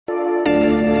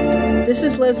this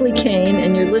is Leslie Kane,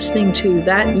 and you're listening to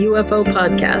That UFO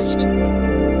Podcast.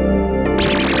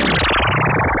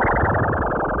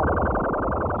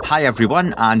 Hi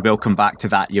everyone, and welcome back to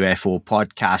That UFO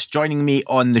Podcast. Joining me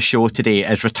on the show today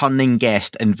is returning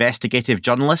guest, investigative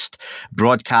journalist,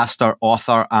 broadcaster,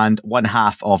 author, and one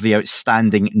half of the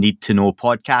outstanding Need to Know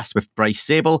podcast with Bryce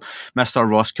Zabel, Mr.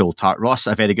 Ross Coulthart. Ross,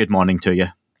 a very good morning to you.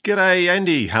 G'day,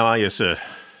 Andy. How are you, sir?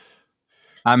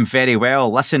 I'm very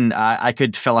well. Listen, I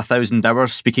could fill 1,000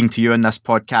 hours speaking to you in this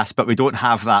podcast, but we don't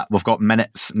have that. We've got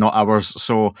minutes, not hours.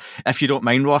 So if you don't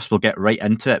mind, Ross, we'll get right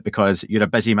into it because you're a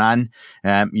busy man.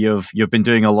 You've been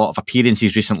doing a lot of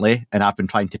appearances recently, and I've been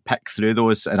trying to pick through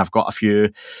those, and I've got a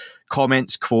few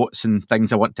comments, quotes, and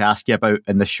things I want to ask you about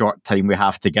in the short time we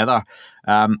have together.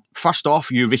 First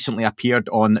off, you recently appeared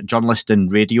on journalist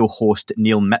and radio host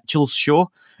Neil Mitchell's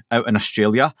show out in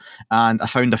Australia, and I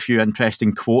found a few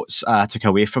interesting quotes I took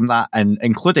away from that, and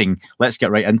including, let's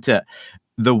get right into it,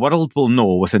 the world will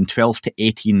know within 12 to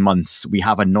 18 months we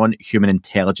have a non-human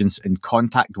intelligence in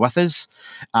contact with us.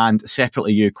 And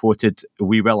separately, you quoted,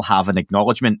 we will have an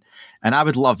acknowledgement. And I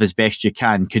would love, as best you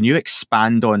can you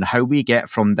expand on how we get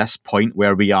from this point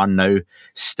where we are now,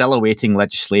 still awaiting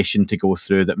legislation to go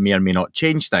through that may or may not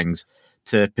change things,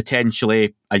 to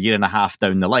potentially a year and a half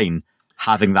down the line,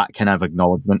 having that kind of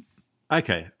acknowledgement?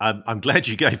 Okay, I'm glad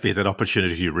you gave me that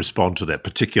opportunity to respond to that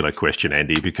particular question,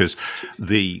 Andy, because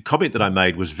the comment that I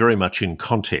made was very much in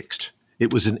context.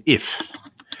 It was an if.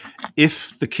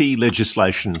 If the key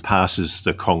legislation passes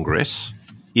the Congress,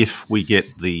 if we get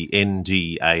the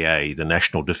NDAA, the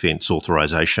National Defence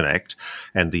Authorisation Act,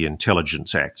 and the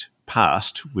Intelligence Act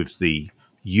passed with the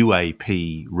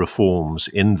UAP reforms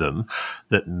in them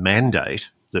that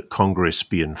mandate that Congress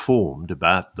be informed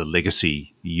about the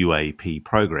legacy UAP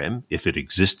program, if it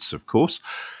exists, of course,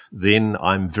 then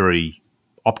I'm very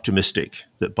optimistic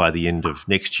that by the end of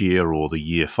next year or the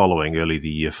year following, early the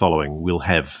year following, we'll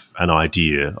have an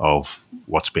idea of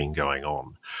what's been going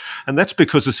on. And that's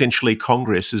because essentially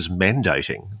Congress is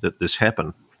mandating that this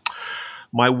happen.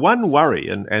 My one worry,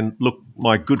 and look,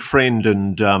 my good friend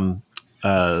and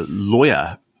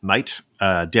lawyer mate,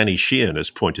 Danny Sheehan, has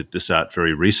pointed this out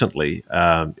very recently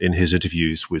in his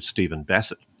interviews with Stephen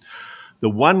Bassett.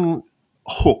 The one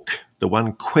hook, the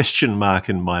one question mark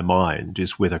in my mind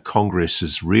is whether Congress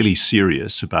is really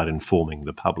serious about informing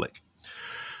the public.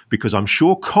 Because I'm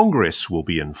sure Congress will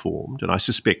be informed, and I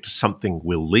suspect something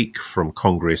will leak from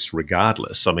Congress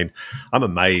regardless. I mean, I'm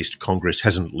amazed Congress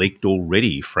hasn't leaked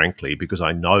already, frankly, because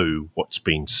I know what's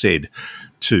been said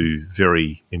to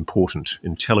very important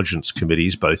intelligence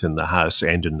committees, both in the House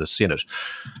and in the Senate.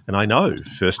 And I know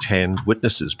first-hand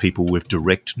witnesses, people with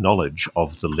direct knowledge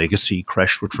of the legacy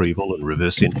crash retrieval and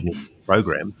reverse engineering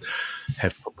program,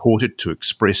 have purported to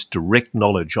express direct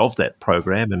knowledge of that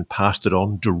program and passed it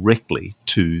on directly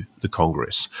to the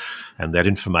Congress. And that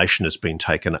information has been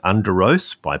taken under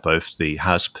oath by both the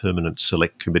House Permanent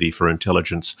Select Committee for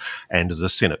Intelligence and the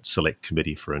Senate Select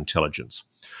Committee for Intelligence.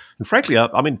 And frankly,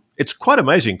 I mean, it's quite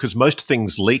amazing because most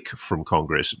things leak from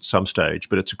Congress at some stage,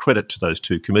 but it's a credit to those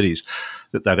two committees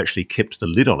that they've actually kept the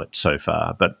lid on it so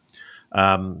far. But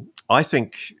I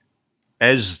think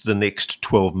as the next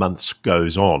 12 months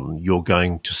goes on, you're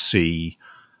going to see,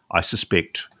 I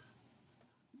suspect,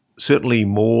 certainly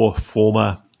more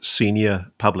former senior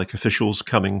public officials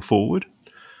coming forward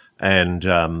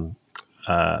and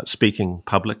speaking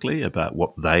publicly about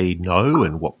what they know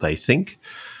and what they think.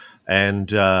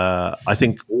 And I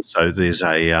think also there's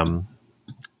a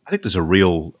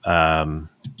real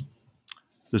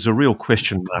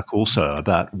question mark also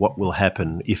about what will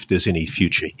happen if there's any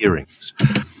future hearings.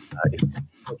 If the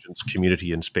Intelligence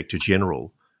Community Inspector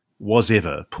General was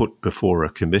ever put before a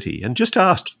committee and just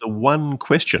asked the one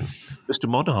question, Mr.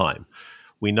 Monheim,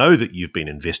 we know that you've been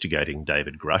investigating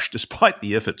David Grush, despite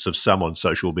the efforts of some on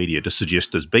social media to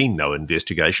suggest there's been no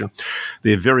investigation.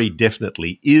 There very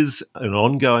definitely is an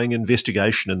ongoing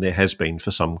investigation, and there has been for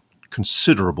some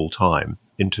considerable time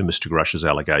into Mr. Grush's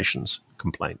allegations,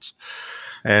 complaints.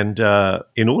 And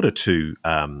in order to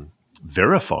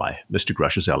verify Mr.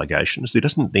 Grush's allegations, there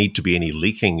doesn't need to be any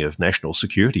leaking of national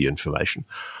security information.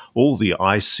 All the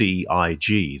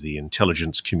ICIG, the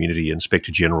Intelligence Community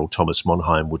Inspector General Thomas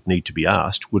Monheim, would need to be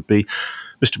asked would be,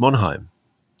 Mr. Monheim,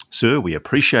 sir, we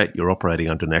appreciate you're operating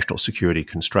under national security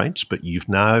constraints, but you've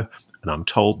now, and I'm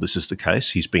told this is the case,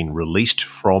 he's been released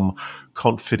from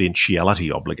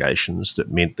confidentiality obligations that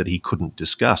meant that he couldn't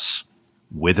discuss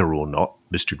whether or not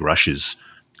Mr. Grush's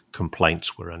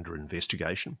complaints were under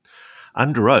investigation.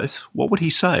 Under oath, what would he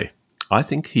say? I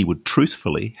think he would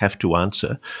truthfully have to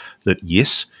answer that,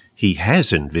 yes, he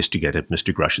has investigated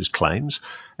Mr. Grush's claims,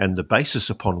 and the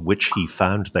basis upon which he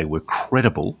found they were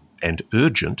credible and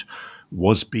urgent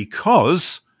was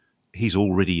because he's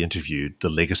already interviewed the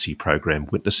legacy program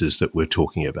witnesses that we're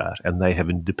talking about, and they have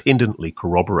independently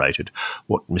corroborated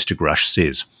what Mr. Grush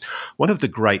says. One of the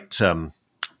great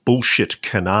bullshit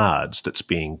canards that's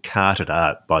being carted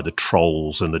out by the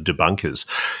trolls and the debunkers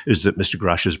is that Mr.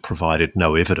 Grush has provided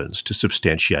no evidence to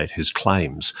substantiate his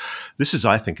claims. This is,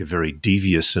 I think, a very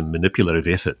devious and manipulative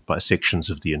effort by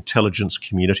sections of the intelligence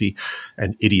community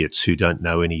and idiots who don't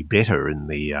know any better in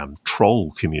the troll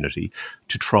community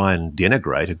to try and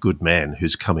denigrate a good man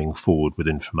who's coming forward with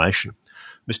information.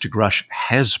 Mr. Grush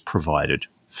has provided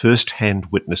first-hand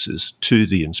witnesses to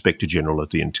the Inspector General of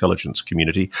the intelligence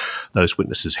community. Those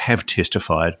witnesses have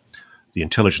testified. The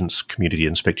intelligence community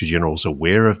Inspector General is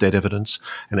aware of that evidence,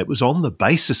 and it was on the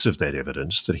basis of that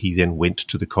evidence that he then went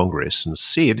to the Congress and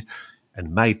said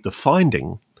and made the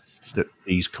finding that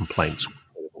these complaints were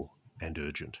credible and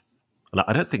urgent. And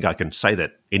I don't think I can say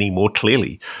that any more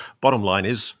clearly. Bottom line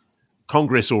is,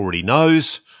 Congress already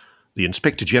knows, the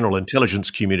Inspector General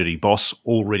intelligence community boss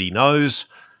already knows.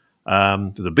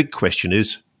 The big question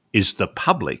is the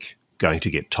public going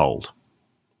to get told?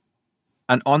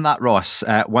 And on that, Ross,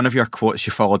 one of your quotes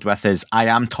you followed with is, I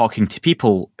am talking to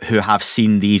people who have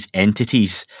seen these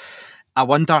entities. I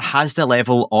wonder, has the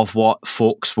level of what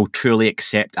folks will truly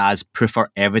accept as proof or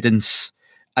evidence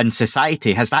in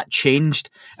society, has that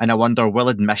changed? And I wonder, will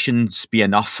admissions be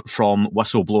enough from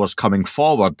whistleblowers coming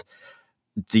forward?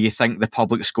 Do you think the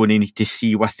public's going to need to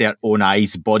see with their own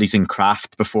eyes, bodies and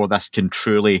craft before this can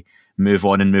truly move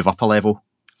on and move up a level?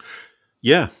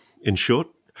 Yeah, in short.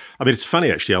 I mean, it's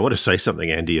funny, actually. I want to say something,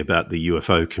 Andy, about the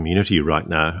UFO community right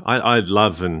now. I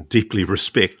love and deeply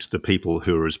respect the people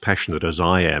who are as passionate as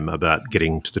I am about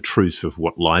getting to the truth of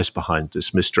what lies behind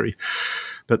this mystery.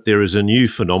 But there is a new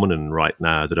phenomenon right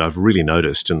now that I've really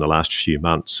noticed in the last few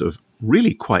months of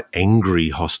really quite angry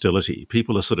hostility.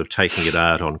 People are sort of taking it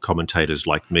out on commentators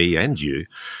like me and you,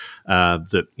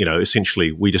 that, you know,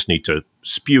 essentially we just need to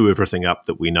spew everything up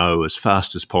that we know as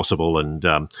fast as possible and,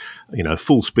 you know,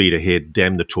 full speed ahead,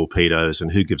 damn the torpedoes,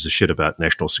 and who gives a shit about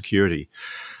national security.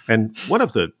 And one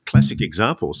of the classic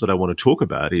examples that I want to talk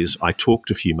about is I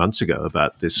talked a few months ago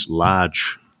about this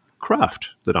large craft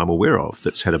that I'm aware of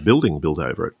that's had a building built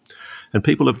over it. And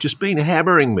people have just been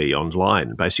hammering me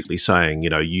online, basically saying, you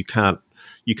know, you can't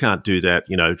do that.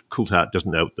 You know, Coulthart doesn't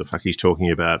know what the fuck he's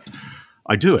talking about.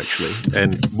 I do, actually.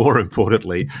 And more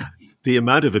importantly, the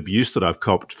amount of abuse that I've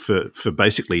copped for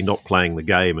basically not playing the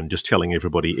game and just telling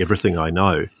everybody everything I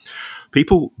know.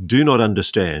 People do not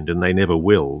understand, and they never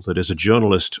will, that as a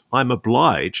journalist, I'm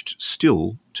obliged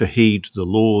still to heed the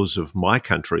laws of my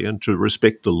country and to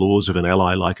respect the laws of an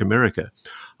ally like America.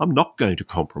 I'm not going to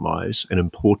compromise an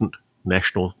important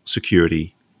national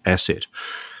security asset.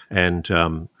 And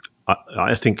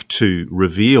I think to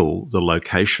reveal the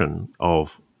location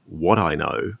of what I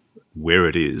know, where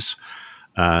it is,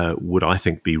 would, I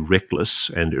think, be reckless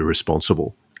and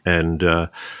irresponsible. And,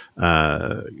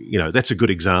 you know, that's a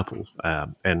good example.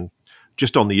 And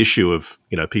just on the issue of,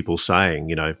 you know, people saying,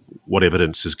 you know, what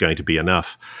evidence is going to be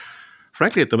enough,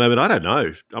 frankly, at the moment, I don't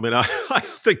know. I mean, I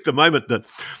think the moment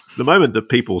that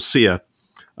people see a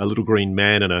little green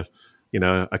man and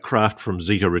a craft from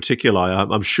Zeta Reticuli,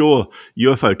 I'm sure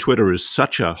UFO Twitter is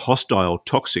such a hostile,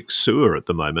 toxic sewer at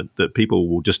the moment that people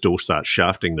will just all start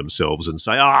shafting themselves and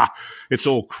say, it's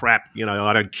all crap. You know,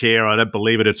 I don't care. I don't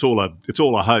believe it. It's all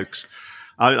a hoax.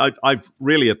 I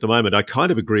really, at the moment, I kind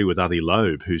of agree with Avi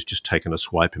Loeb, who's just taken a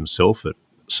swipe himself at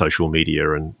social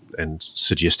media and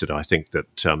suggested, I think,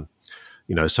 that,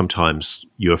 you know, sometimes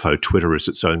UFO Twitter is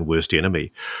its own worst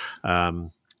enemy.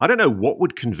 I don't know what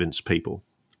would convince people.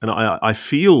 And I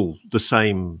feel the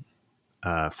same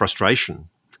frustration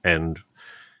and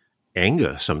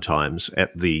anger sometimes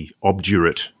at the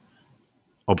obdurate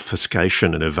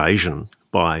obfuscation and evasion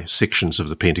by sections of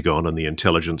the Pentagon and the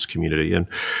intelligence community. And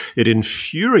it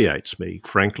infuriates me,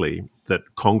 frankly,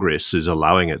 that Congress is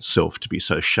allowing itself to be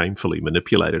so shamefully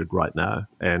manipulated right now.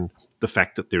 And the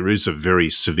fact that there is a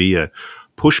very severe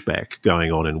pushback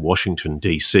going on in Washington,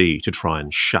 D.C. to try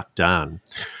and shut down,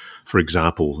 for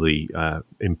example, the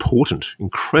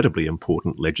incredibly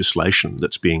important legislation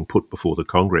that's being put before the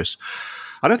Congress.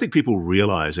 I don't think people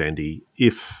realize, Andy,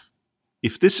 if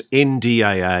this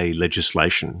NDAA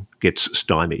legislation gets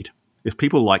stymied, if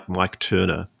people like Mike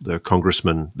Turner, the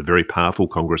congressman, the very powerful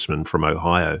congressman from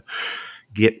Ohio,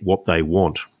 get what they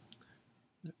want,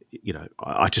 you know,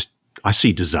 I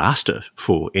see disaster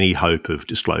for any hope of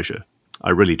disclosure.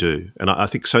 I really do. And I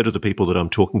think so do the people that I'm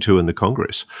talking to in the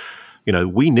Congress. You know,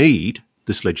 we need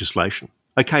this legislation.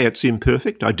 Okay, it's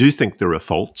imperfect. I do think there are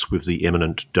faults with the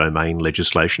eminent domain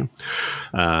legislation.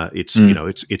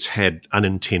 It's had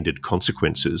unintended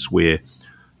consequences where,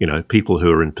 people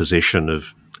who are in possession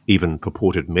of even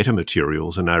purported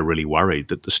metamaterials are now really worried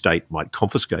that the state might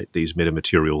confiscate these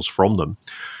metamaterials from them.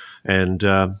 And,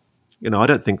 I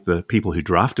don't think the people who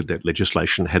drafted that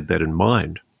legislation had that in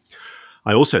mind.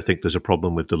 I also think there's a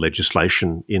problem with the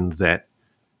legislation in that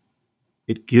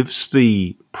it gives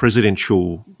the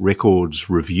Presidential Records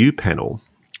Review Panel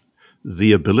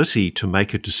the ability to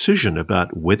make a decision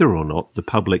about whether or not the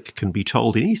public can be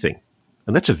told anything.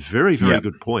 And that's a very, very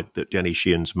good point that Danny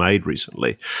Sheehan's made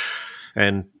recently.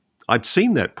 And I'd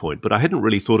seen that point, but I hadn't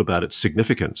really thought about its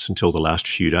significance until the last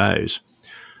few days.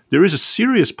 There is a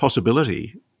serious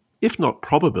possibility, if not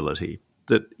probability,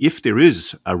 that if there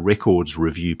is a records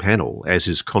review panel, as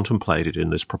is contemplated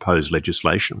in this proposed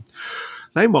legislation,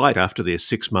 they might, after their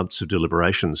 6 months of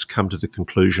deliberations, come to the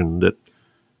conclusion that,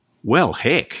 well,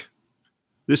 heck,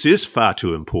 this is far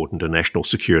too important a national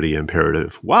security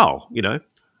imperative. Wow,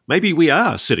 maybe we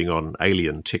are sitting on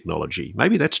alien technology.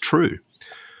 Maybe that's true.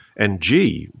 And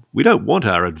gee, we don't want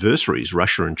our adversaries,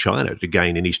 Russia and China, to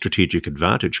gain any strategic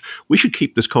advantage. We should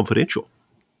keep this confidential.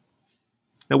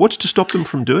 Now, what's to stop them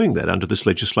from doing that under this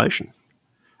legislation?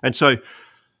 And so,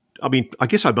 I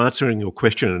guess I'm answering your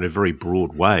question in a very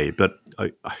broad way, but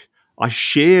I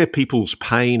share people's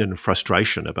pain and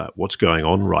frustration about what's going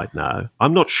on right now.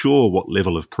 I'm not sure what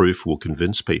level of proof will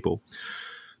convince people,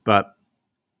 but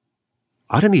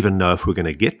I don't even know if we're going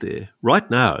to get there. Right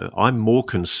now, I'm more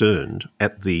concerned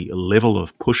at the level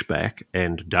of pushback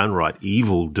and downright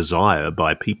evil desire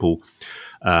by people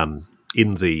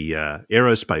in the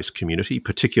aerospace community,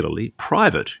 particularly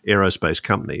private aerospace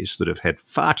companies that have had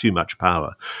far too much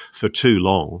power for too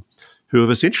long, who have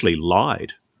essentially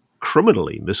lied,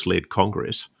 criminally misled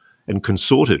Congress and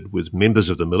consorted with members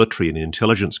of the military and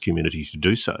intelligence community to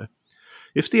do so.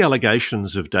 If the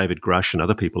allegations of David Grush and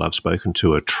other people I've spoken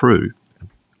to are true,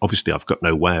 obviously I've got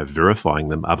no way of verifying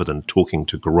them other than talking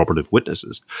to corroborative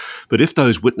witnesses, but if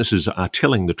those witnesses are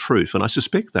telling the truth, and I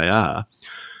suspect they are,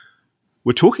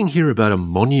 we're talking here about a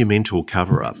monumental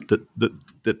cover-up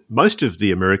that most of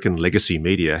the American legacy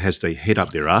media has their head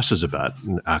up their asses about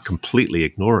and are completely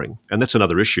ignoring. And that's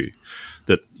another issue,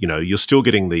 that, you're still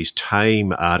getting these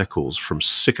tame articles from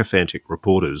sycophantic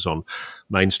reporters on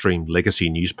mainstream legacy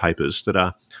newspapers that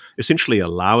are essentially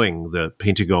allowing the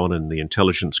Pentagon and the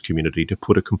intelligence community to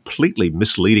put a completely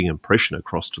misleading impression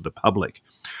across to the public.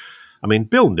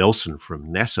 Bill Nelson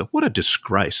from NASA, what a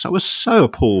disgrace. I was so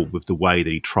appalled with the way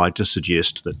that he tried to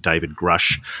suggest that David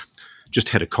Grush just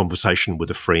had a conversation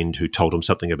with a friend who told him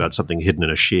something about something hidden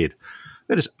in a shed.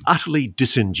 That is utterly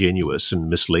disingenuous and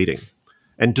misleading,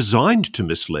 and designed to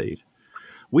mislead.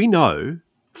 We know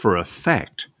for a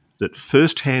fact that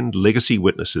first-hand legacy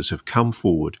witnesses have come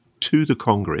forward to the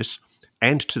Congress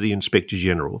and to the Inspector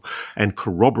General and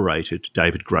corroborated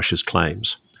David Grush's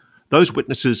claims. Those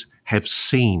witnesses have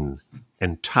seen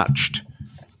and touched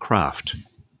craft.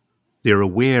 They're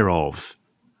aware of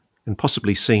and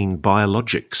possibly seen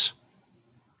biologics.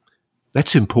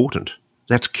 That's important.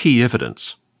 That's key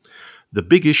evidence. The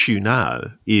big issue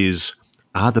now is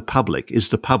the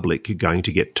public going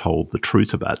to get told the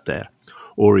truth about that?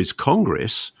 Or is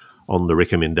Congress, on the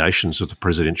recommendations of the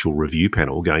Presidential Review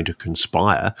Panel, going to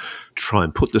conspire to try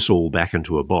and put this all back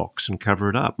into a box and cover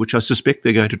it up, which I suspect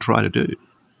they're going to try to do?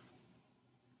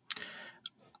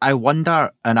 I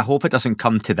wonder, and I hope it doesn't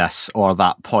come to this or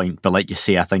that point, but like you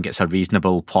say, I think it's a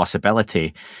reasonable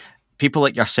possibility. People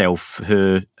like yourself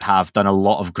who have done a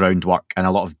lot of groundwork and a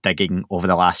lot of digging over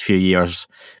the last few years,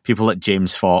 people like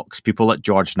James Fox, people like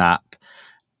George Knapp,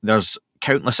 there's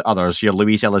countless others, your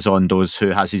Luis Elizondo's, who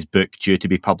has his book due to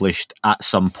be published at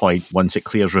some point once it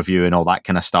clears review and all that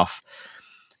kind of stuff.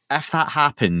 If that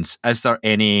happens, is there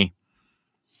any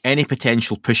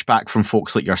potential pushback from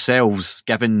folks like yourselves,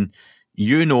 given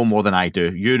you know more than I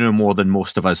do, you know more than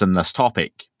most of us in this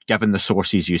topic, given the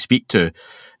sources you speak to?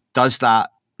 Does that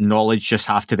knowledge just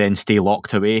have to then stay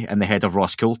locked away in the head of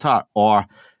Ross Coulthart? Or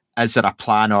is there a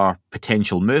plan or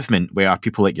potential movement where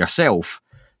people like yourself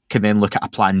can then look at a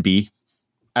plan B?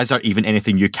 Is there even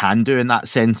anything you can do in that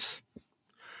sense?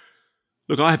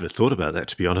 Look, I haven't thought about that,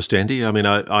 to be honest, Andy.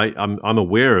 I'm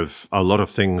aware of a lot of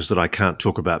things that I can't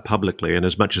talk about publicly, and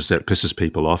as much as that pisses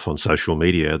people off on social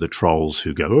media, the trolls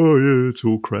who go, oh yeah, it's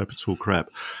all crap,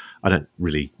 I don't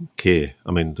really care.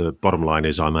 The bottom line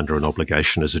is I'm under an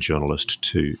obligation as a journalist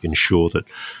to ensure that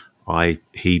I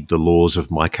heed the laws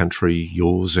of my country,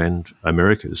 yours, and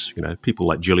America's. People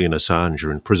like Julian Assange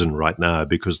are in prison right now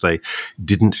because they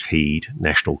didn't heed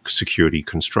national security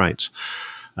constraints.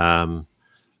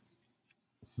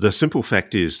 the simple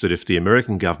fact is that if the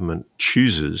American government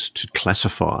chooses to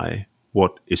classify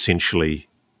what essentially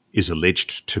is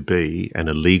alleged to be an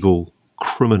illegal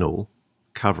criminal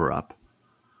cover-up,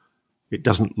 it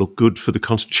doesn't look good for the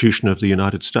Constitution of the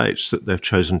United States that they've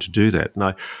chosen to do that.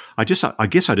 And I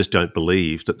guess I just don't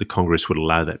believe that the Congress would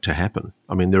allow that to happen.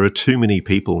 I mean, there are too many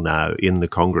people now in the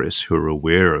Congress who are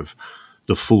aware of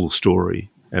the full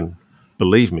story. And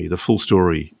believe me, the full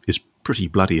story is pretty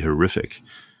bloody horrific.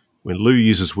 When Lou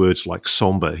uses words like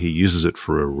somber, he uses it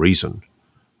for a reason.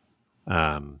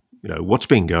 What's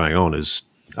been going on is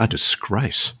a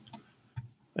disgrace.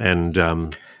 And,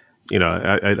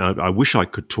 I wish I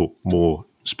could talk more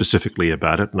specifically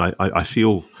about it. And I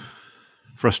feel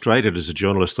frustrated as a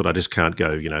journalist that I just can't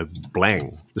go,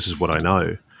 blang, this is what I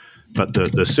know. But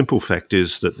the simple fact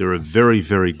is that there are very,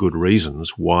 very good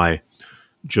reasons why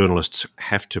journalists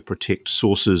have to protect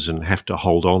sources and have to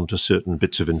hold on to certain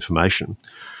bits of information.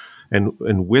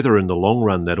 And whether in the long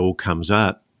run that all comes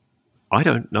out, I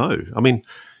don't know. I mean,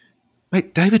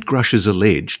 mate, David Grush has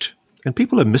alleged, and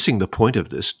people are missing the point of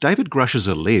this, David Grush has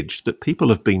alleged that people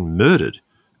have been murdered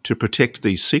to protect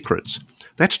these secrets.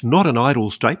 That's not an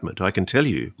idle statement, I can tell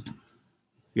you.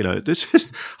 This is,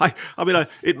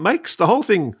 it makes the whole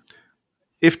thing,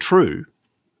 if true,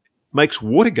 makes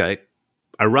Watergate,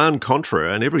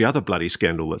 Iran-Contra, and every other bloody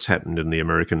scandal that's happened in the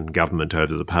American government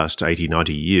over the past 80,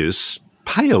 90 years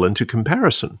pale into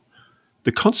comparison.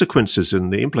 The consequences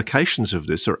and the implications of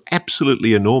this are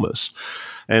absolutely enormous.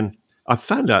 And I've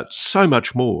found out so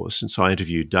much more since I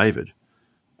interviewed David,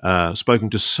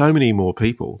 spoken to so many more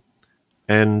people.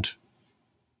 And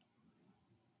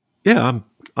yeah,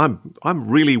 I'm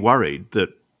really worried that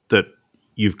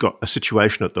you've got a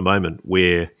situation at the moment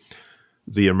where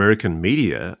the American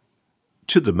media,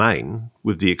 to the main,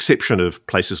 with the exception of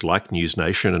places like News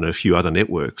Nation and a few other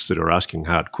networks that are asking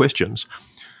hard questions,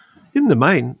 in the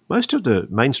main, most of the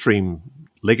mainstream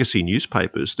legacy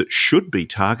newspapers that should be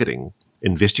targeting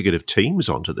investigative teams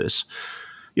onto this,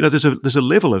 there's a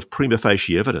level of prima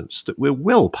facie evidence that we're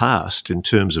well past in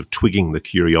terms of twigging the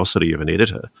curiosity of an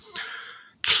editor.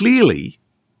 Clearly,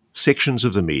 sections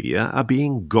of the media are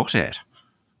being got at.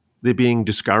 They're being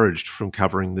discouraged from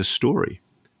covering this story.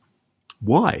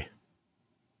 Why?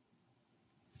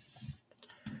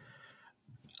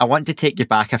 I want to take you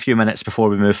back a few minutes before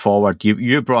we move forward.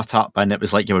 You brought up, and it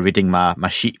was like you were reading my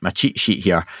cheat sheet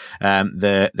here,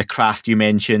 the craft you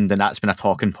mentioned, and that's been a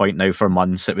talking point now for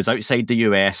months. It was outside the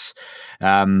US.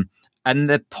 In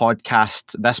this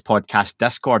podcast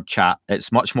Discord chat,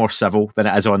 it's much more civil than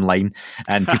it is online,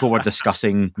 and people were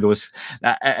discussing those.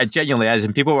 It genuinely is,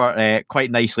 and people were quite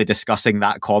nicely discussing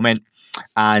that comment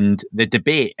and the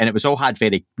debate, and it was all had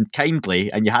very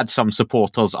kindly, and you had some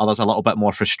supporters, others a little bit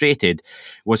more frustrated,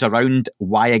 was around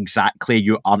why exactly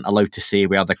you aren't allowed to say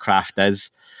where the craft is.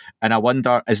 And I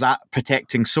wonder, is that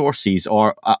protecting sources,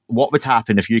 or what would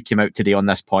happen if you came out today on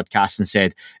this podcast and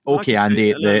said, okay,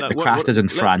 Andy, the craft is in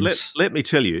France? Let me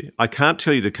tell you, I can't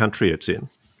tell you the country it's in.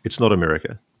 It's not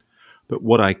America. But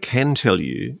what I can tell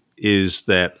you is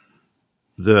that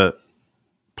the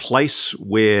place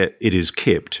where it is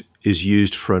kept is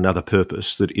used for another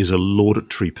purpose that is a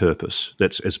laudatory purpose.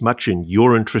 That's as much in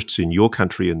your interests in your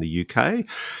country in the UK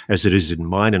as it is in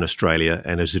mine in Australia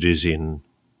and as it is in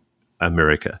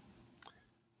America.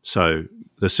 So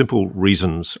the simple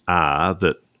reasons are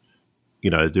that,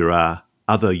 there are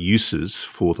other uses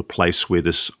for the place where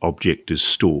this object is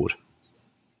stored.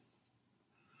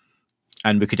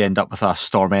 And we could end up with a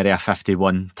Storm Area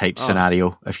 51 type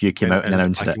scenario if you came out and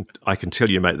announced it. I can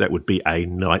tell you, mate, that would be a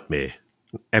nightmare.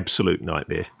 Absolute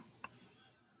nightmare.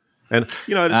 And, it's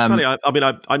funny.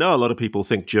 I know a lot of people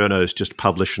think journos just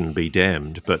publish and be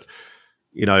damned, but,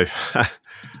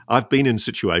 I've been in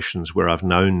situations where I've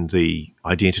known the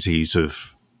identities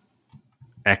of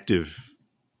active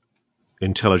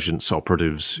intelligence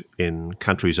operatives in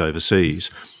countries overseas,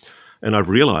 and I've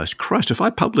realised, Christ, if I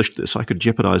published this, I could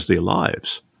jeopardise their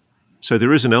lives. So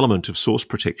there is an element of source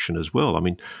protection as well. I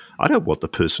mean, I don't want the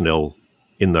personnel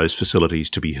in those facilities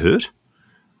to be hurt.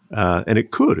 And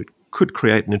it could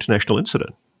create an international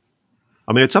incident.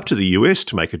 I mean, it's up to the US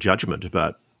to make a judgment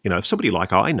about, if somebody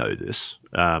like I know this.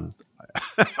 I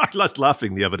was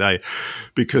laughing the other day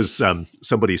because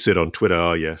somebody said on Twitter,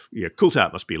 oh, yeah,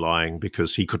 Coulthart must be lying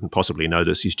because he couldn't possibly know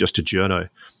this. He's just a journo.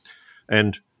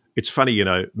 And it's funny,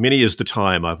 many is the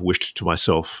time I've wished to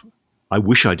myself, I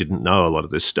wish I didn't know a lot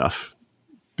of this stuff,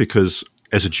 because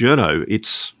as a journo,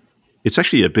 it's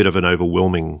actually a bit of an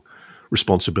overwhelming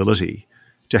responsibility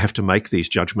to have to make these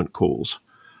judgment calls.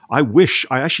 I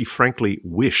actually frankly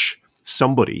wish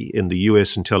somebody in the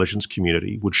US intelligence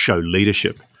community would show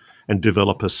leadership and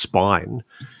develop a spine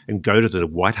and go to the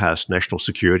White House National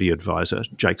Security Advisor,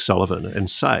 Jake Sullivan, and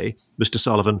say, Mr.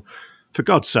 Sullivan, for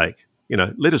God's sake,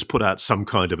 let us put out some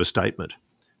kind of a statement.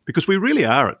 Because we really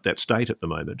are at that state at the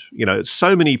moment.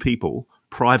 So many people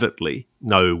privately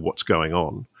know what's going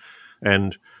on.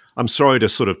 And I'm sorry to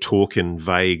sort of talk in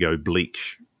vague, oblique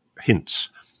hints,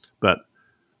 but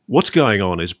what's going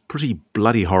on is pretty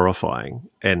bloody horrifying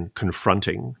and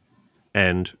confronting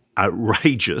and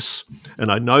outrageous.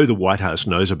 And I know the White House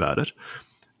knows about it.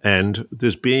 And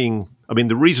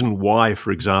the reason why,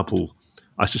 for example,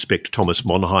 I suspect Thomas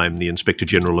Monheim, the Inspector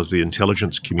General of the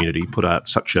intelligence community, put out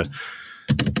such a,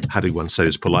 how do one say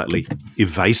this politely,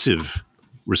 evasive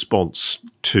response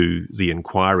to the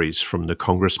inquiries from the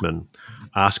congressman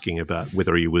asking about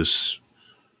whether he was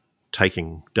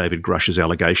taking David Grush's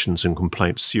allegations and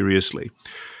complaints seriously.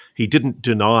 He didn't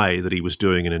deny that he was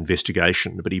doing an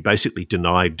investigation, but he basically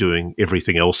denied doing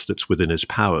everything else that's within his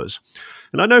powers.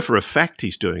 And I know for a fact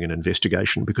he's doing an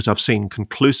investigation because I've seen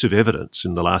conclusive evidence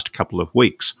in the last couple of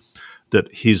weeks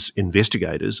that his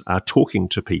investigators are talking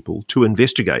to people to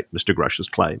investigate Mr. Grush's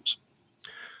claims.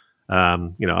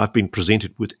 I've been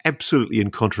presented with absolutely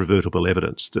incontrovertible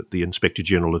evidence that the Inspector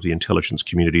General of the intelligence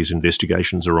community's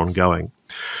investigations are ongoing.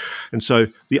 And so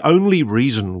the only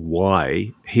reason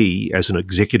why he, as an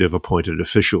executive appointed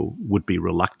official, would be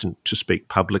reluctant to speak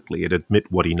publicly and admit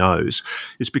what he knows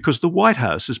is because the White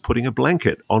House is putting a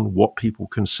blanket on what people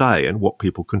can say and what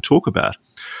people can talk about.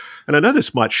 And I know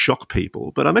this might shock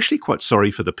people, but I'm actually quite sorry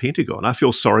for the Pentagon. I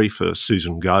feel sorry for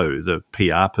Susan Goh, the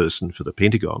PR person for the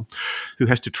Pentagon, who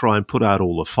has to try and put out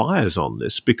all the fires on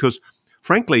this because,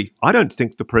 frankly, I don't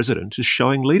think the president is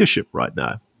showing leadership right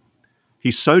now.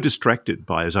 He's so distracted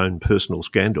by his own personal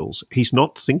scandals, he's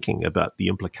not thinking about the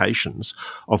implications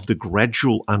of the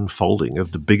gradual unfolding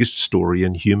of the biggest story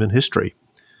in human history.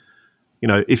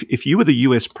 If you were the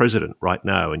US president right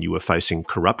now and you were facing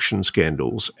corruption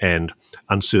scandals and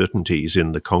uncertainties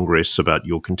in the Congress about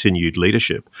your continued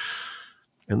leadership,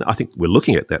 and I think we're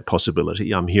looking at that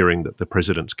possibility. I'm hearing that the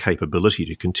president's capability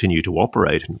to continue to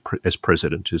operate as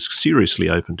president is seriously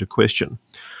open to question.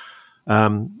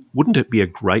 Wouldn't it be a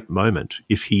great moment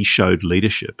if he showed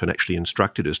leadership and actually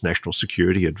instructed his national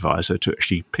security advisor to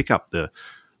actually pick up the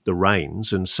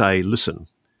reins and say, listen,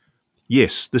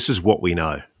 yes, this is what we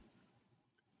know.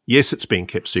 Yes, it's been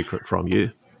kept secret from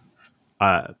you.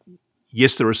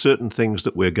 Yes, there are certain things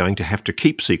that we're going to have to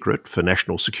keep secret for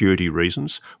national security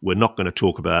reasons. We're not going to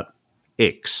talk about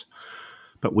X.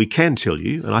 But we can tell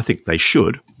you, and I think they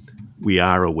should, we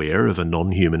are aware of a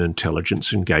non-human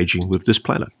intelligence engaging with this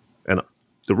planet. And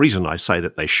the reason I say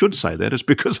that they should say that is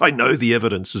because I know the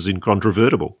evidence is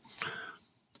incontrovertible.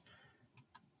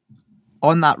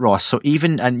 On that, Ross, so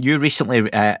and you recently,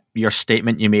 your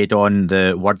statement you made on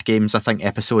the Word Games, I think,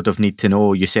 episode of Need to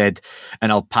Know, you said,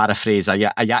 and I'll paraphrase,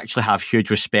 I actually have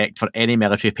huge respect for any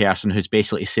military person who's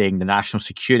basically saying the national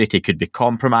security could be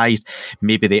compromised.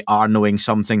 Maybe they are knowing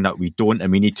something that we don't,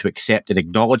 and we need to accept and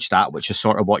acknowledge that, which is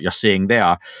sort of what you're saying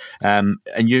there. And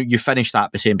you finished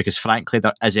that by saying, because frankly,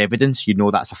 there is evidence,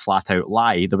 that's a flat out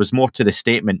lie. There was more to the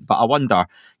statement, but I wonder,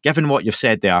 given what you've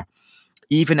said there,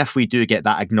 even if we do get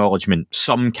that acknowledgement,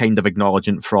 some kind of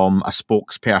acknowledgement from a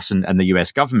spokesperson in the US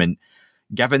government,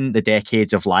 given the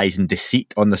decades of lies and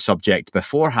deceit on the subject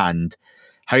beforehand,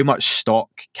 how much stock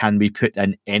can we put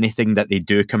in anything that they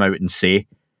do come out and say,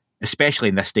 especially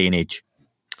in this day and age?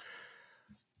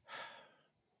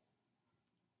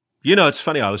 It's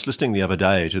funny, I was listening the other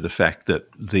day to the fact that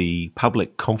the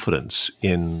public confidence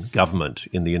in government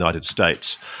in the United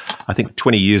States, I think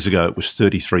 20 years ago it was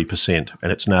 33%,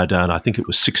 and it's now down, I think it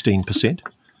was 16%.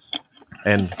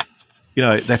 And,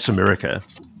 that's America.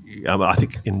 I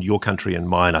think in your country and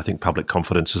mine, I think public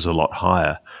confidence is a lot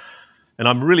higher. And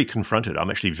I'm really confronted. I'm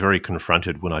actually very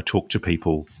confronted when I talk to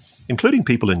people, including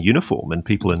people in uniform and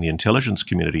people in the intelligence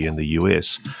community in the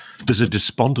US. There's a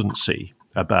despondency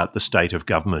about the state of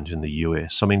government in the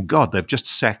US. I mean, God, they've just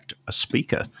sacked a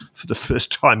speaker for the first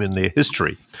time in their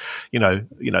history.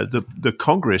 The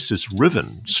Congress is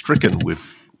stricken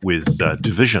with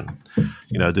division.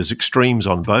 There's extremes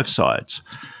on both sides.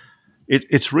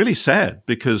 It's really sad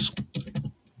because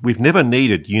we've never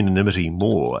needed unanimity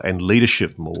more and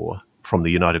leadership more from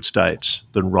the United States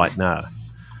than right now.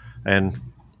 And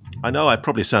I know I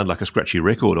probably sound like a scratchy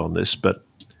record on this, but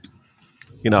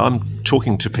I'm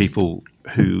talking to people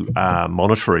who are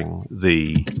monitoring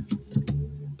the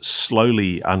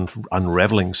slowly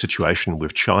unraveling situation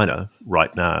with China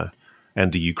right now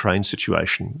and the Ukraine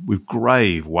situation with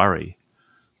grave worry.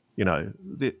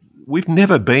 We've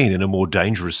never been in a more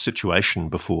dangerous situation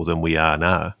before than we are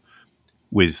now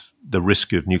with the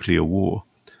risk of nuclear war.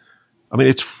 I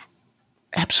mean,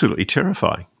 absolutely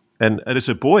terrifying. And as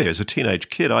a boy, as a teenage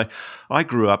kid, I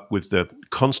grew up with the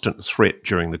constant threat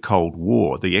during the Cold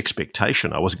War, the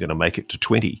expectation I wasn't going to make it to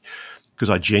 20, because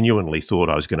I genuinely thought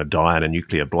I was going to die in a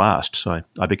nuclear blast. So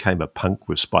I became a punk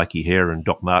with spiky hair and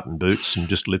Doc Marten boots and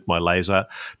just lived my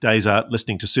days out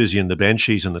listening to Susie and the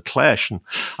Banshees and The Clash. And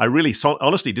I really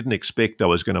honestly didn't expect I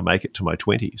was going to make it to my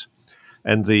 20s.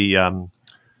 And the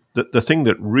thing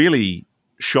that really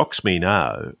shocks me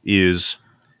now is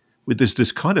there's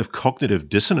this kind of cognitive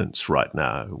dissonance right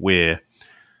now where,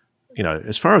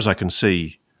 as far as I can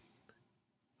see,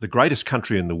 the greatest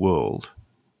country in the world,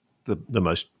 the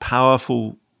most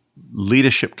powerful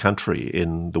leadership country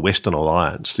in the Western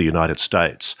Alliance, the United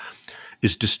States,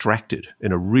 is distracted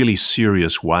in a really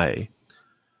serious way.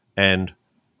 And,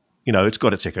 it's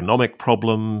got its economic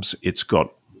problems, it's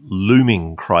got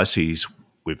looming crises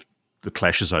with the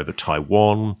clashes over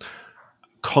Taiwan,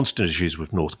 constant issues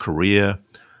with North Korea.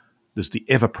 There's the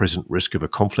ever-present risk of a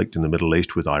conflict in the Middle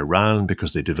East with Iran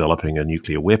because they're developing a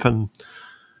nuclear weapon.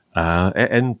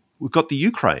 And we've got the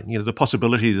Ukraine, the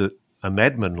possibility that a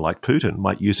madman like Putin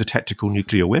might use a tactical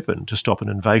nuclear weapon to stop an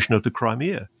invasion of the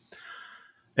Crimea.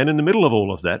 And in the middle of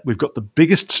all of that, we've got the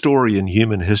biggest story in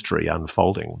human history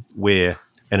unfolding, where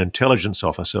an intelligence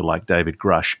officer like David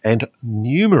Grush and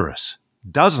numerous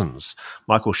dozens,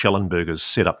 Michael Schellenberger's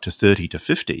set up to 30 to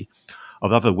 50,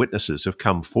 of other witnesses have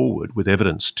come forward with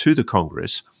evidence to the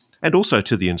Congress and also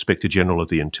to the Inspector General of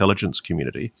the intelligence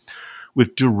community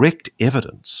with direct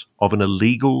evidence of an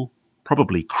illegal,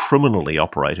 probably criminally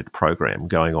operated program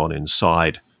going on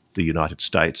inside the United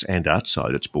States and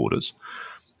outside its borders.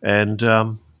 And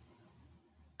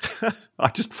I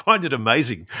just find it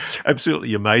amazing,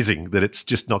 absolutely amazing, that it's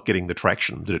just not getting the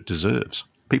traction that it deserves.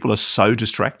 People are so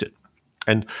distracted.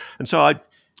 And so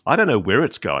I don't know where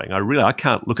it's going. I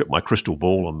can't look at my crystal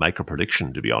ball and make a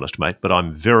prediction, to be honest, mate, but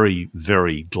I'm very,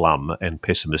 very glum and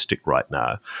pessimistic right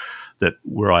now that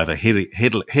we're either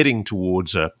heading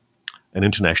towards an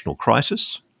international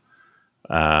crisis,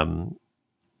 and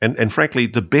frankly,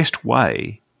 the best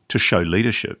way to show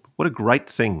leadership, what a great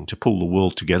thing to pull the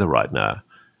world together right now,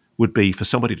 would be for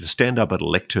somebody to stand up at a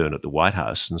lectern at the White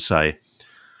House and say,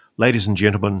 ladies and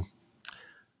gentlemen,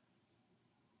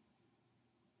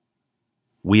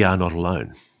 we are not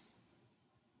alone.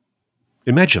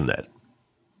 Imagine that.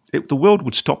 The world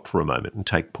would stop for a moment and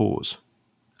take pause.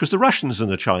 Because the Russians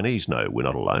and the Chinese know we're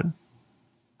not alone.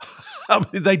 I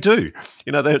mean, they do.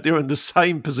 They're in the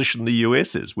same position the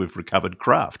US is with recovered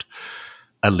craft,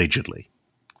 allegedly.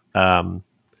 And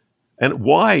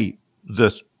why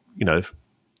the,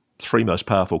 three most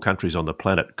powerful countries on the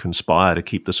planet conspire to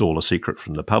keep this all a secret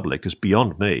from the public is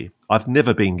beyond me. I've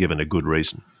never been given a good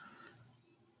reason.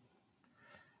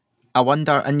 I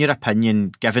wonder, in your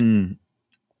opinion, given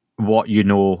what you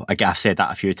know, I've said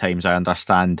that a few times, I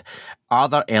understand, are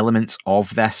there elements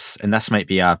of this, and this might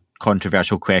be a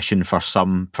controversial question for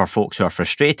folks who are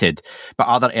frustrated, but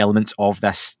are there elements of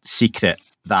this secret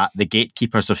that the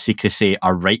gatekeepers of secrecy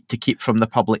are right to keep from the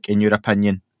public, in your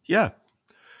opinion? Yeah.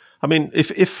 I mean,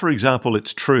 if for example,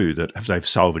 it's true that they've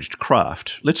salvaged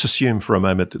craft, let's assume for a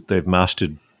moment that they've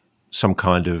mastered some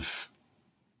kind of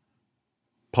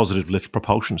positive lift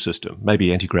propulsion system,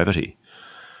 maybe anti-gravity.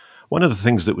 One of the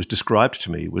things that was described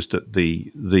to me was that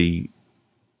the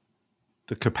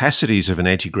capacities of an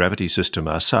anti-gravity system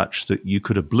are such that you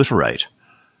could obliterate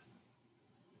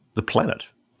the planet.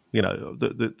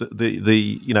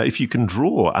 If you can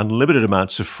draw unlimited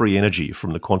amounts of free energy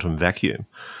from the quantum vacuum,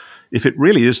 if it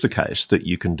really is the case that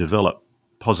you can develop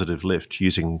positive lift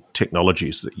using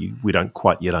technologies that we don't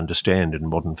quite yet understand in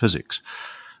modern physics,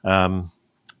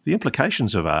 the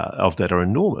implications of that are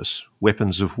enormous.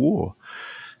 Weapons of war.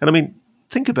 And I mean,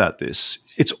 think about this.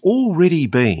 It's already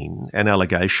been an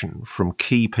allegation from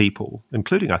key people,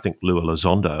 including, I think, Lua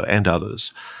Elizondo and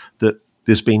others, that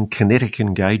there's been kinetic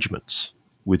engagements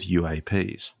with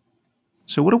UAPs.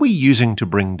 So what are we using to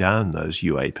bring down those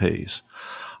UAPs?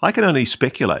 I can only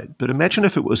speculate, but imagine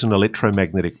if it was an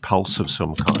electromagnetic pulse of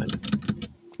some kind.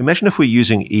 Imagine if we're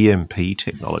using EMP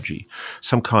technology,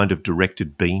 some kind of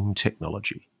directed beam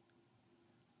technology.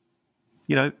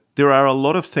 There are a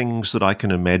lot of things that I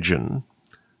can imagine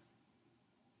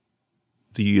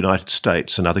the United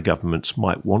States and other governments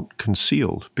might want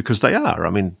concealed, because they are. I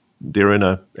mean, they're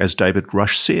in as David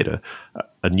Rush said,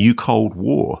 a new Cold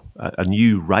War, a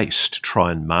new race to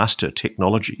try and master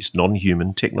technologies,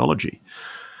 non-human technology.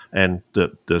 And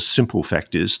the simple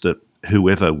fact is that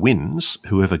whoever wins,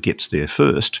 whoever gets there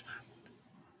first,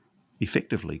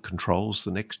 effectively controls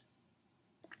the next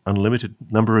unlimited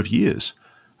number of years.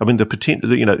 I mean, the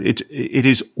potential, it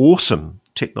is awesome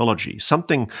technology,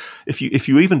 something, if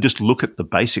you even just look at the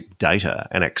basic data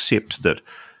and accept that,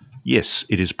 yes,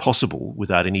 it is possible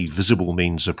without any visible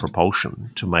means of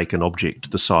propulsion to make an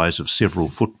object the size of several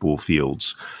football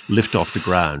fields lift off the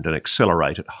ground and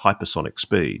accelerate at hypersonic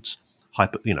speeds,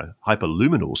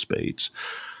 hyperluminal speeds.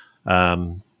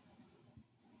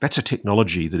 That's a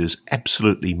technology that is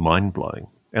absolutely mind-blowing.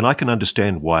 And I can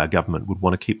understand why a government would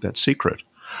want to keep that secret.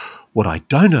 What I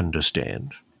don't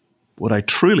understand, what I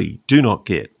truly do not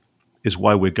get, is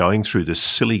why we're going through this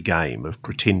silly game of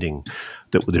pretending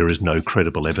that there is no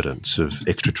credible evidence of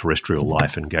extraterrestrial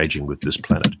life engaging with this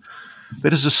planet.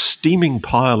 That is a steaming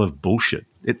pile of bullshit.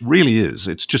 It really is.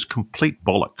 It's just complete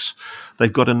bollocks.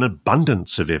 They've got an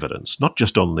abundance of evidence, not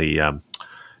just on the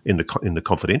in the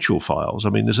confidential files. I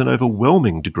mean, there's an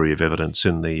overwhelming degree of evidence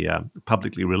in the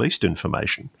publicly released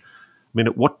information. I mean,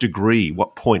 at what degree,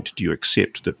 what point do you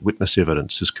accept that witness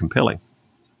evidence is compelling?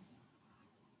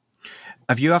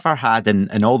 Have you ever had,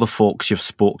 in all the folks you've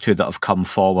spoke to that have come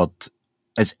forward,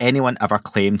 has anyone ever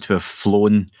claimed to have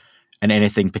flown in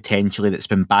anything potentially that's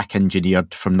been back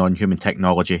engineered from non-human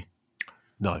technology?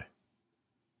 No.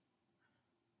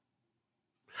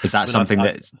 Is that something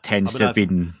that tends to have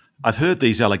been... I've heard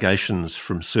these allegations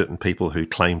from certain people who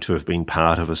claim to have been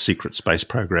part of a secret space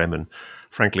program, and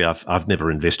frankly, I've never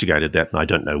investigated that, and I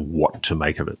don't know what to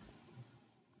make of it.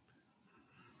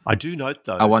 I do note,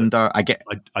 though.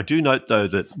 I do note, though,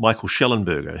 that Michael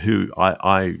Schellenberger, who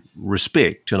I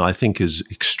respect and I think is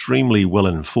extremely well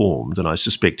informed, and I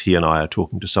suspect he and I are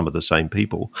talking to some of the same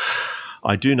people.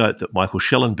 I do note that Michael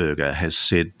Schellenberger has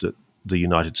said that the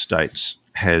United States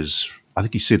has, I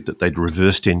think he said that they'd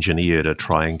reversed engineered a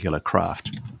triangular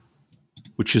craft,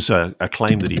 which is a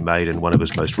claim that he made in one of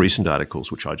his most recent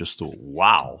articles, which I just thought,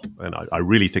 wow. And I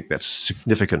really think that's a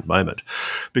significant moment,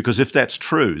 because if that's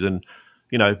true, then,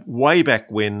 you know, way back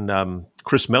when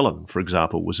Chris Mellon, for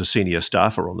example, was a senior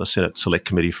staffer on the Senate Select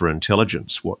Committee for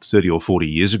Intelligence, 30 or 40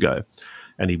 years ago,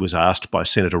 and he was asked by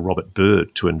Senator Robert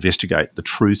Byrd to investigate the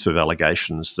truth of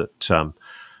allegations that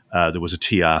there was a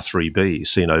TR-3B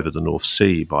seen over the North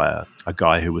Sea by a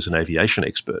guy who was an aviation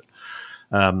expert.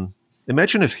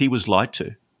 Imagine if he was lied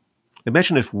to.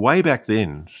 Imagine if way back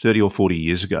then, 30 or 40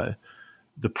 years ago,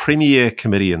 the premier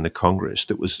committee in the Congress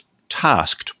that was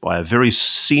tasked by a very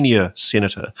senior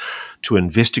senator to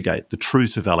investigate the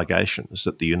truth of allegations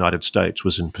that the United States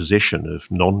was in possession of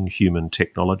non-human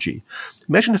technology.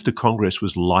 Imagine if the Congress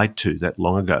was lied to that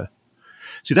long ago.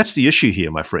 See, that's the issue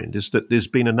here, my friend, is that there's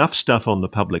been enough stuff on the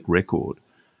public record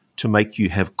to make you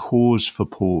have cause for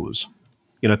pause.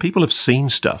 You know, people have seen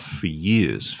stuff for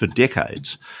years, for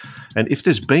decades. And if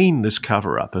there's been this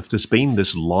cover-up, if there's been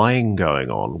this lying going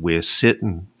on where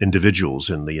certain individuals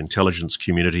in the intelligence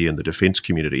community and the defense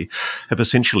community have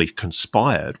essentially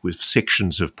conspired with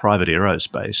sections of private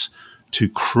aerospace to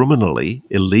criminally,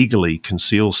 illegally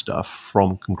conceal stuff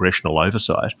from congressional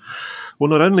oversight, well,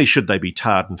 not only should they be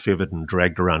tarred and feathered and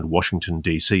dragged around Washington,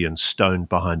 D.C. and stoned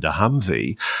behind a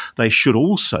Humvee, they should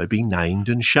also be named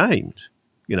and shamed,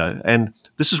 you know, and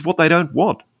this is what they don't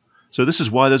want. So this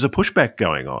is why there's a pushback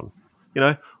going on. You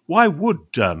know, why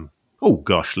would,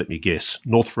 let me guess,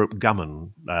 Northrop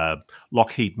Grumman,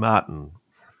 Lockheed Martin,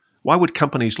 why would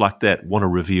companies like that want to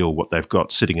reveal what they've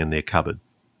got sitting in their cupboard?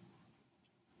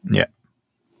 Yeah.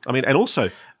 I mean, and also,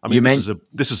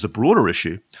 this is the broader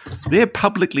issue. They're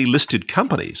publicly listed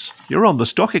companies. You're on the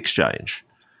stock exchange.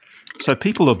 So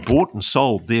people have bought and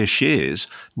sold their shares,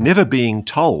 never being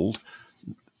told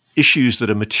issues that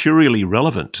are materially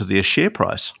relevant to their share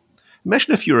price.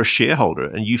 Imagine if you're a shareholder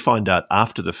and you find out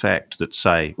after the fact that,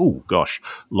 say,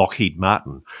 Lockheed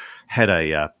Martin had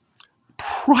a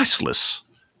priceless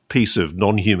piece of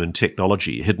non-human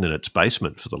technology hidden in its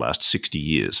basement for the last 60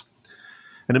 years.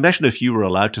 And imagine if you were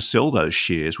allowed to sell those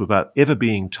shares without ever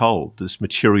being told this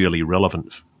materially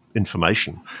relevant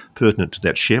information pertinent to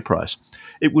that share price.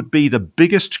 It would be the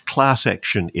biggest class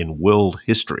action in world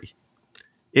history.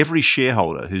 Every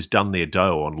shareholder who's done their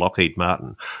dough on Lockheed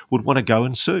Martin would want to go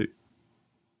and sue.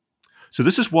 So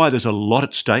this is why there's a lot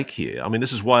at stake here. I mean,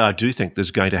 this is why I do think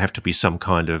there's going to have to be some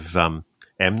kind of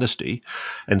amnesty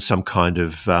and some kind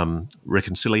of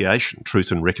reconciliation,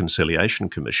 Truth and Reconciliation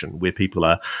Commission, where people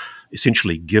are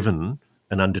essentially given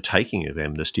an undertaking of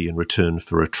amnesty in return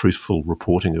for a truthful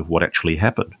reporting of what actually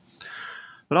happened.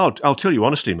 But I'll tell you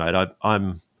honestly, mate,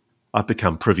 I've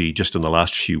become privy just in the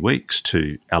last few weeks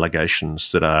to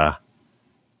allegations that are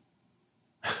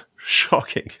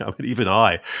shocking. I mean, even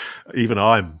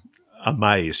I'm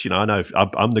amazed. You know, I know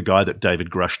I'm the guy that David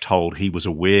Grush told he was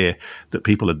aware that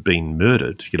people had been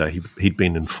murdered. You know, he'd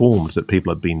been informed that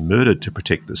people had been murdered to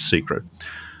protect this secret.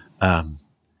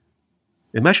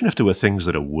 Imagine if there were things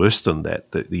that are worse than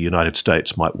that the United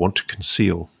States might want to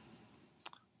conceal.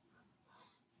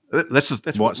 That's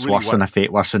what's really worse than a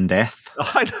fate worse than death?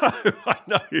 I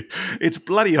know. It's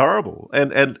bloody horrible.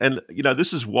 And you know,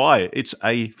 this is why it's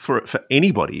for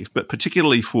anybody, but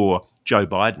particularly for Joe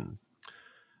Biden.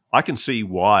 I can see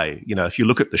why, you know, if you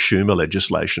look at the Schumer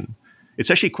legislation,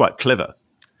 it's actually quite clever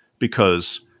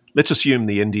because let's assume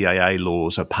the NDAA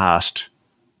laws are passed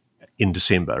in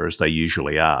December, as they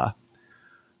usually are.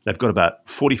 They've got about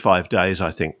 45 days,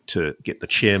 I think, to get the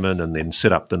chairman and then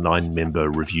set up the 9-member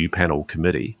review panel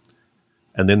committee.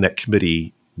 And then that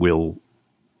committee will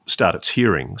start its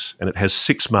hearings, and it has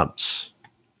 6 months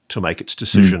to make its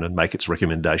decision and make its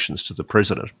recommendations to the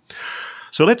president.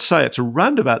 So let's say it's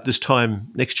around about this time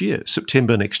next year,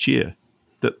 September next year,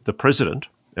 that the president,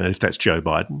 and if that's Joe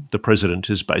Biden, the president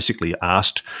is basically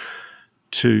asked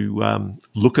to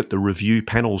look at the review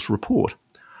panel's report.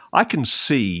 I can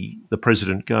see the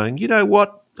president going, you know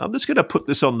what, I'm just going to put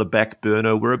this on the back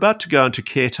burner. We're about to go into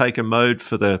caretaker mode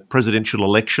for the presidential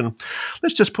election.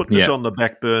 Let's just put this on the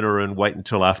back burner and wait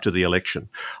until after the election.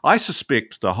 I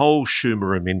suspect the whole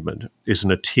Schumer amendment is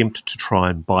an attempt to try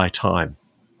and buy time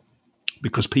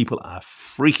because people are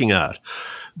freaking out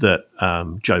that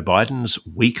Joe Biden's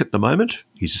weak at the moment.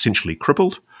 He's essentially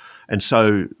crippled. And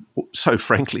so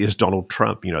frankly, is Donald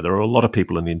Trump. You know, there are a lot of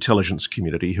people in the intelligence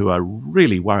community who are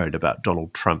really worried about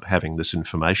Donald Trump having this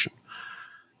information.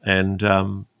 And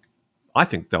I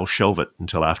think they'll shelve it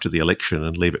until after the election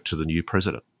and leave it to the new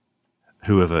president,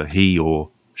 whoever he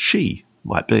or she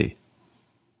might be.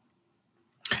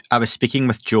 I was speaking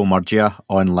with Joe Murgia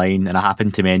online, and I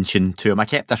happened to mention to him, I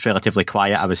kept this relatively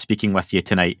quiet. I was speaking with you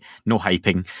tonight, no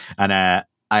hyping. And I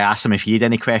asked him if he had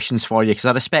any questions for you, because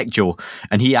I respect Joe.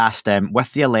 And he asked,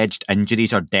 with the alleged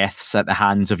injuries or deaths at the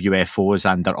hands of UFOs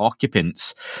and their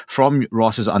occupants, from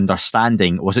Ross's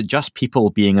understanding, was it just people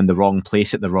being in the wrong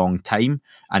place at the wrong time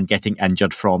and getting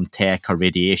injured from tech or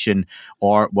radiation?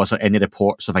 Or was there any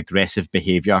reports of aggressive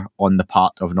behaviour on the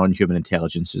part of non-human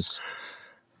intelligences?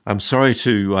 I'm sorry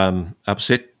to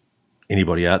upset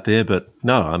anybody out there, but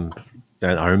no,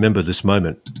 I remember this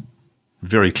moment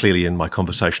very clearly in my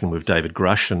conversation with David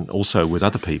Grush and also with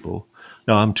other people.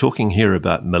 Now, I'm talking here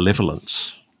about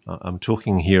malevolence. I'm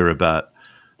talking here about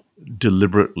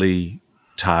deliberately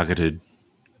targeted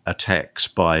attacks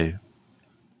by,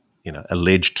 you know,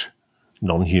 alleged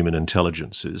non-human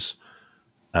intelligences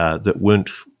that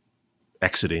weren't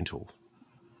accidental.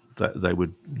 They were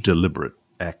deliberate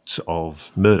acts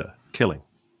of murder, killing,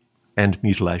 and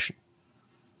mutilation.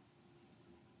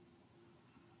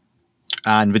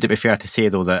 And would it be fair to say,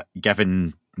 though, that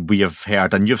given we have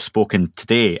heard, and you've spoken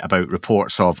today about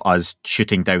reports of us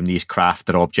shooting down these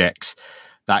craft or objects,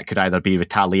 that could either be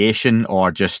retaliation or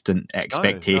just an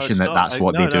expectation that's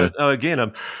what they do? No,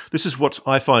 again, this is what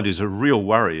I find is a real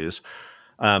worry is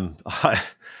I'm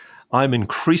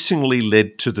increasingly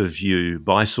led to the view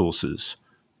by sources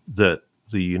that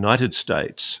the United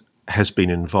States has been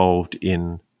involved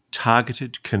in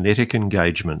targeted kinetic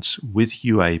engagements with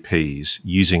UAPs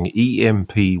using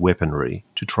EMP weaponry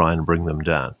to try and bring them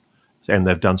down. And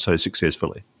they've done so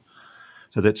successfully.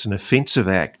 So that's an offensive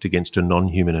act against a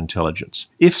non-human intelligence.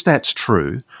 If that's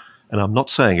true, and I'm not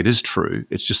saying it is true,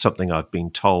 it's just something I've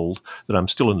been told that I'm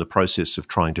still in the process of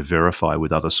trying to verify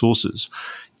with other sources.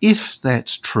 If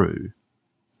that's true,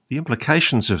 the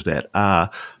implications of that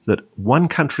are that one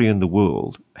country in the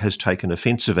world has taken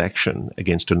offensive action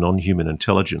against a non-human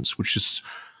intelligence, which is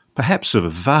perhaps of a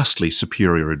vastly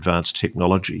superior advanced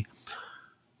technology.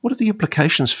 What are the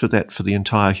implications for that for the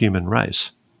entire human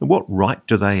race? And what right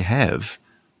do they have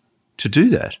to do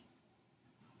that,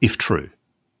 if true?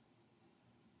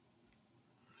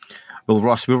 Well,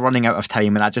 Ross, we're running out of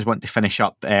time, and I just want to finish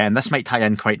up. And this might tie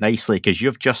in quite nicely because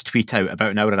you've just tweeted out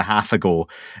about an hour and a half ago.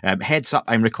 Heads up,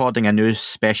 I'm recording a news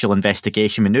special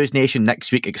investigation with News Nation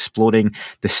next week exploring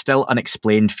the still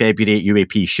unexplained February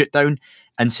UAP shootdown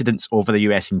incidents over the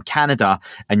US and Canada.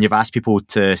 And you've asked people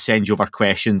to send you over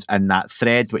questions in that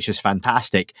thread, which is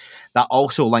fantastic. That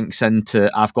also links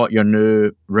into, I've got your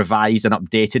new revised and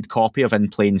updated copy of In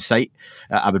Plain Sight.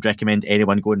 I would recommend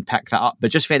anyone go and pick that up.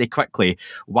 But just very quickly,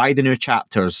 why the new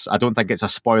chapters? I don't think it's a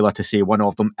spoiler to say one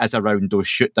of them is around those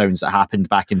shootdowns that happened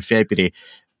back in February.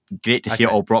 Great to see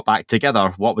it all brought back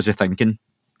together. What was the thinking?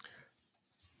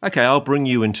 Okay, I'll bring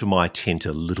you into my tent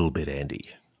a little bit, Andy.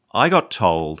 I got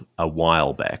told a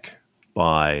while back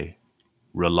by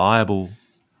reliable,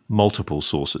 multiple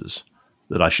sources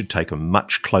that I should take a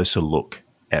much closer look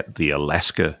at the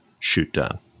Alaska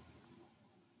shootdown.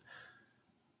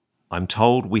 I'm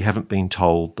told we haven't been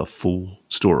told the full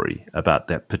story about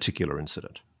that particular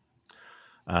incident.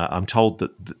 I'm told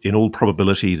that in all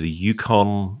probability the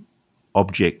Yukon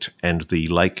object and the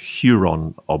Lake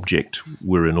Huron object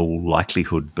were in all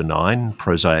likelihood benign,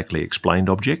 prosaically explained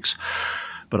objects.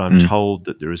 But I'm told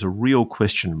that there is a real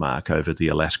question mark over the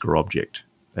Alaska object.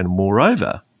 And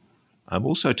moreover, I'm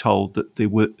also told that there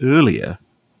were earlier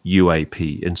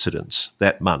UAP incidents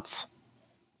that month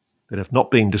that have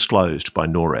not been disclosed by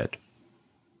NORAD.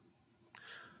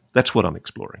 That's what I'm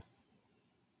exploring.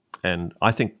 And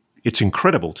I think it's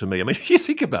incredible to me. I mean, you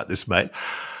think about this, mate.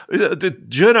 The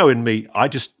journo in me,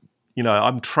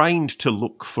 I'm trained to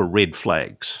look for red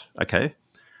flags, okay?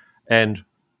 And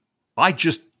I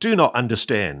just do not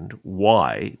understand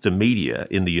why the media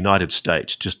in the United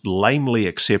States just lamely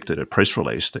accepted a press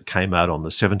release that came out on the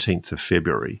 17th of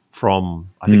February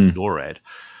from, I think, NORAD,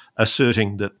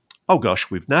 asserting that, oh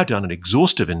gosh, we've now done an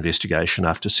exhaustive investigation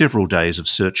after several days of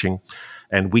searching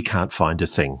and we can't find a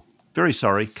thing. Very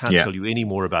sorry, can't tell you any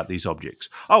more about these objects.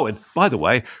 Oh, and by the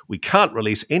way, we can't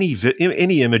release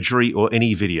any imagery or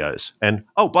any videos. And,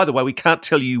 oh, by the way, we can't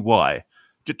tell you why.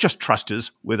 Just trust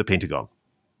us, we're the Pentagon.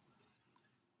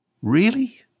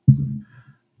 Really?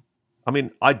 I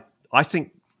mean, I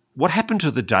think what happened to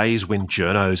the days when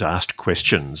journos asked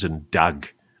questions and dug?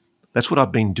 That's what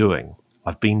I've been doing.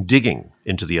 I've been digging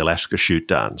into the Alaska shoot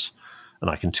downs. And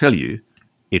I can tell you,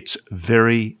 it's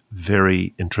very,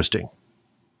 very interesting.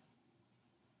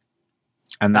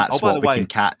 And that's what we can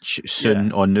catch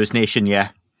soon on News Nation, Yeah,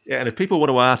 and if people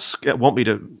want me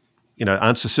to,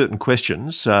 answer certain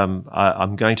questions,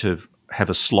 I'm going to have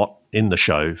a slot in the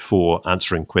show for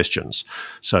answering questions.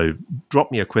 So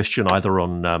drop me a question either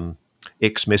on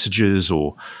X messages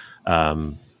or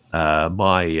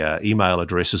my email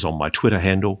address is on my Twitter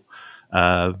handle.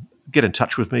 Get in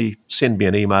touch with me, send me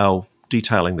an email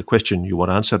detailing the question you want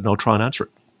answered, and I'll try and answer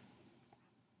it.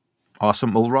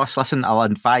 Awesome. Well, Ross, listen, I'll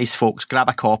advise folks, grab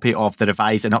a copy of the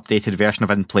revised and updated version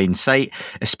of In Plain Sight,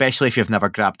 especially if you've never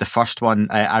grabbed the first one.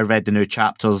 I read the new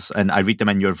chapters and I read them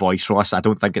in your voice, Ross. I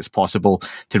don't think it's possible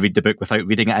to read the book without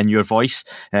reading it in your voice.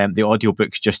 The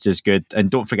audiobook's just as good. And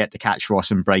don't forget to catch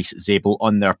Ross and Bryce Zabel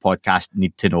on their podcast,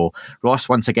 Need to Know. Ross,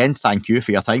 once again, thank you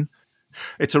for your time.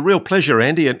 It's a real pleasure,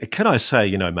 Andy. And can I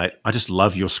say, mate, I just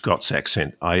love your Scots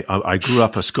accent. I grew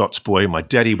up a Scots boy. My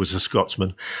daddy was a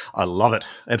Scotsman. I love it.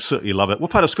 Absolutely love it.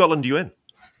 What part of Scotland are you in?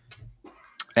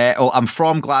 I'm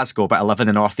from Glasgow, but I live in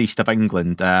the northeast of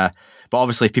England. But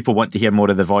obviously, if people want to hear more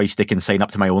of the voice, they can sign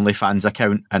up to my OnlyFans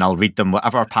account and I'll read them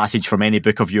whatever passage from any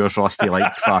book of yours, Ross, they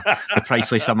like for the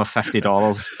princely sum of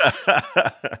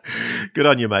 $50. Good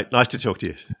on you, mate. Nice to talk to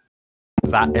you.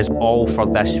 That is all for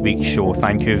this week's show.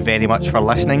 Thank you very much for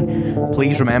listening.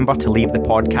 Please remember to leave the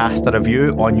podcast a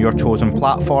review on your chosen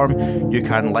platform. You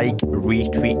can like,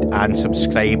 retweet and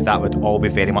subscribe. That would all be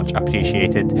very much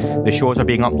appreciated. The shows are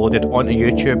being uploaded onto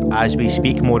YouTube as we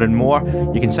speak more and more.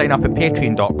 You can sign up at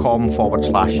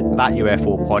patreon.com/That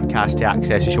UFO podcast to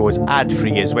access shows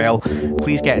ad-free as well.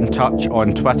 Please get in touch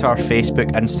on Twitter,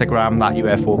 Facebook, Instagram, That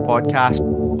UFO podcast.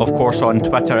 Of course, on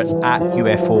Twitter, it's at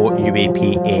UFO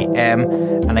UAPAM.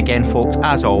 And again, folks,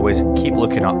 as always, keep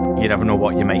looking up. You never know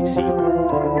what you might see.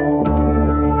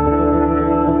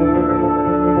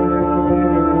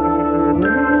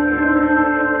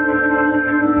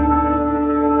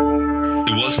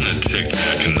 It wasn't a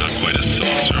tic-tac and not quite a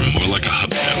saucer, more like a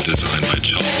hubcap designed by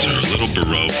Chaucer, a little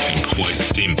Baroque and quite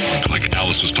steampunk, like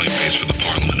Alice was playing bass for the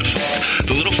Parliament of Folk.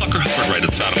 The little fucker hovered right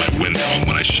outside of my window, and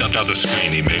when I shoved out the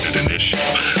screen, he made it an issue.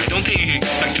 I don't think he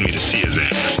expected me to see his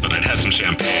ass, but I'd had some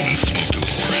champagne and smoked a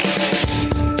little grass.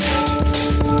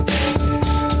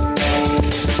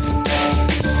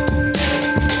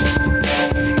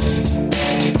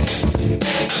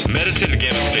 Meditative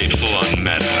game of state full on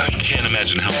meta. I can't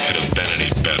imagine how it could have been any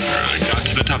better. I got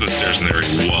to the top of the stairs and there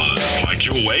he was. Like,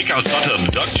 you awake? I was about to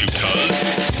abduct you, cuz.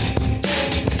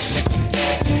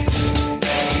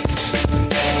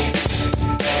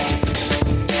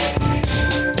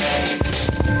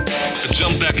 I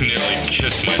jumped back and nearly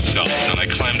kissed myself, and I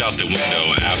climbed out the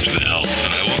window after the elf,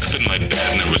 and I woke up in my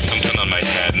bed and there was something on my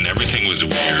head and everything was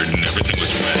weird and everything was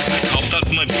red. And I called out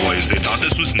to my boys. They thought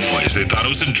this was noise. They thought it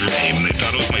was a dream. They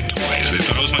thought it was my toys. They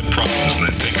thought it was my problems, and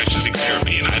they think I should seek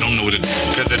therapy, and I don't know what to do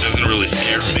because it doesn't really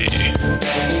scare me.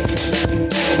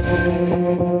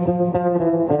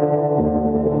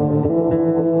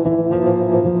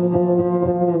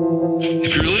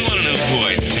 If you really want to know who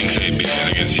I think may be, I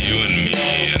think it's you and me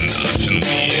and us and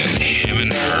we and him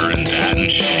and her and that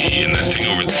and she and that thing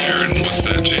over there and what's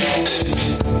that, Jake?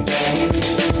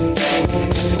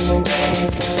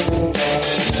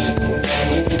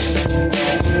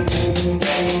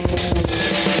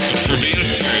 If we're being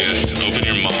serious, open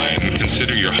your mind,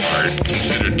 consider your heart,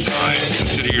 consider time,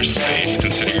 consider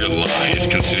consider your lies,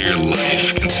 consider your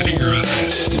life,